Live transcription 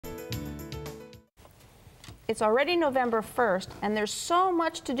It's already November 1st, and there's so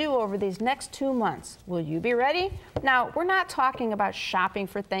much to do over these next 2 months. Will you be ready? Now, we're not talking about shopping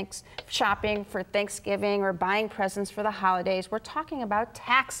for Thanksgiving or buying presents for the holidays. We're talking about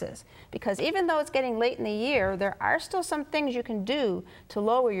taxes, because even though it's getting late in the year, there are still some things you can do to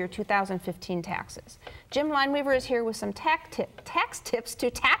lower your 2015 taxes. Jim Lineweaver is here with some tax tips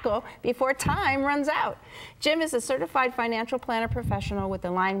to tackle before time runs out. Jim is a certified financial planner professional with the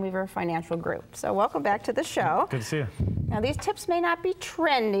Lineweaver Financial Group. So welcome back to the show. Good to see you. Now, these tips may not be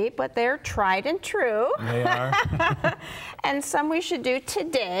trendy, but they're tried and true. They are. And some we should do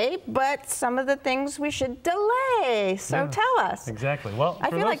today, but some of the things we should delay. So tell us. Exactly. Well, I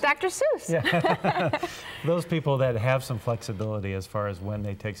feel like Dr. Seuss. Yeah. Those people that have some flexibility as far as when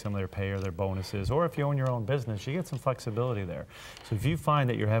they take some of their pay or their bonuses, or if you own your own business, you get some flexibility there. So if you find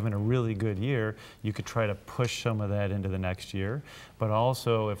that you're having a really good year, you could try to push some of that into the next year. But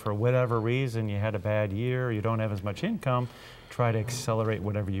also, if for whatever reason you had a bad year, or you don't have as much income, try to accelerate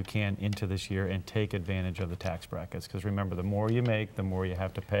whatever you can into this year and take advantage of the tax brackets. Because remember, the more you make, the more you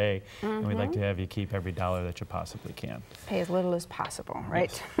have to pay. And we'd like to have you keep every dollar that you possibly can. Pay as little as possible,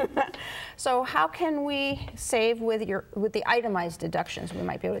 right? Yes. So how can we save with the itemized deductions we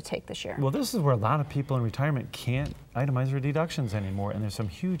might be able to take this year? Well, this is where a lot of people in retirement can't itemize their deductions anymore, and there's some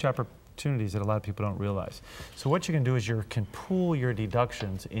huge opportunities that a lot of people don't realize. So what you can do is you can pool your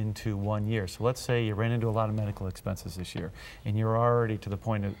deductions into 1 year. So let's say you ran into a lot of medical expenses this year and you're already to the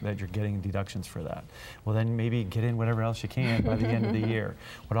point that you're getting deductions for that. Well, then maybe get in whatever else you can by the end of the year.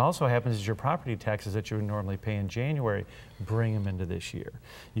 What also happens is your property taxes that you would normally pay in January, bring them into this year.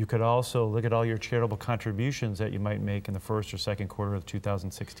 You could also look at all your charitable contributions that you might make in the first or second quarter of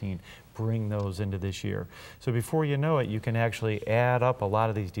 2016, bring those into this year. So before you know it, you can actually add up a lot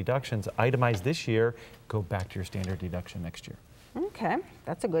of these deductions, itemize this year, go back to your standard deduction next year. Okay,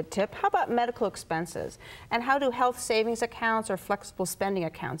 that's a good tip. How about medical expenses? And how do health savings accounts or flexible spending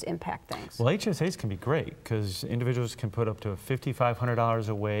accounts impact things? Well, HSAs can be great because individuals can put up to $5,500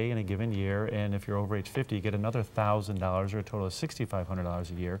 away in a given year, and if you're over age 50, you get another $1,000 or a total of $6,500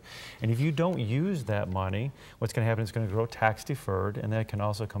 a year. And if you don't use that money, what's going to happen is it's going to grow tax deferred, and that can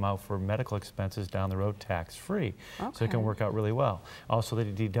also come out for medical expenses down the road tax free. Okay. So it can work out really well. Also, the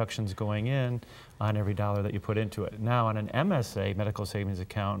deductions going in on every dollar that you put into it. Now, on an MSA, medical savings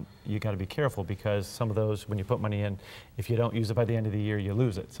account, you got to be careful because some of those, when you put money in, if you don't use it by the end of the year, you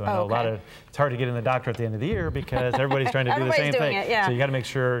lose it. So I know it's hard to get in the doctor at the end of the year because everybody's trying to do the same thing. So you got to make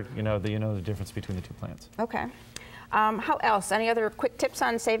sure you know the difference between the two plans. Okay. How else? Any other quick tips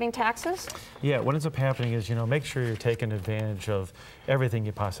on saving taxes? Yeah, what ends up happening is, make sure you're taking advantage of everything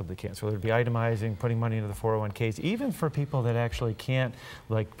you possibly can. So whether it be itemizing, putting money into the 401ks, even for people that actually can't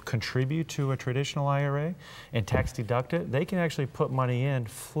contribute to a traditional IRA and tax deduct it, they can actually put money in,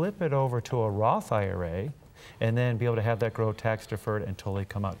 flip it over to a Roth IRA, and then be able to have that grow tax deferred until they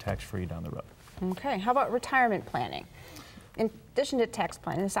come out tax free down the road. Okay, how about retirement planning? In addition to tax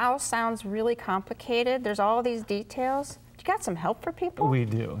planning, this all sounds really complicated. There's all these details. You got some help for people? We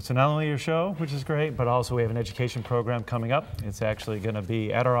do. So not only your show, which is great, but also we have an education program coming up. It's actually going to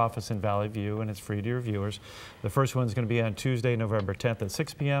be at our office in Valley View, and it's free to your viewers. The first one is going to be on Tuesday, November 10th at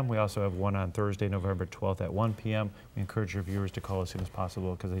 6 p.m. We also have one on Thursday, November 12th at 1 p.m. We encourage your viewers to call as soon as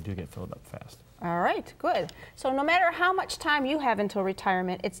possible because they do get filled up fast. All right, good. So no matter how much time you have until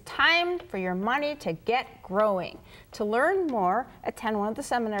retirement, it's time for your money to get growing. To learn more, attend one of the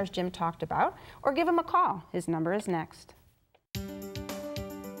seminars Jim talked about, or give him a call. His number is next.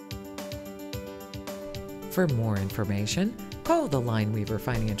 For more information, call the Lineweaver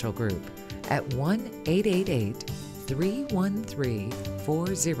Financial Group at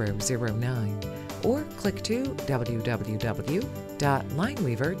 1-888-313-4009 or click to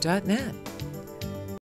www.lineweaver.net.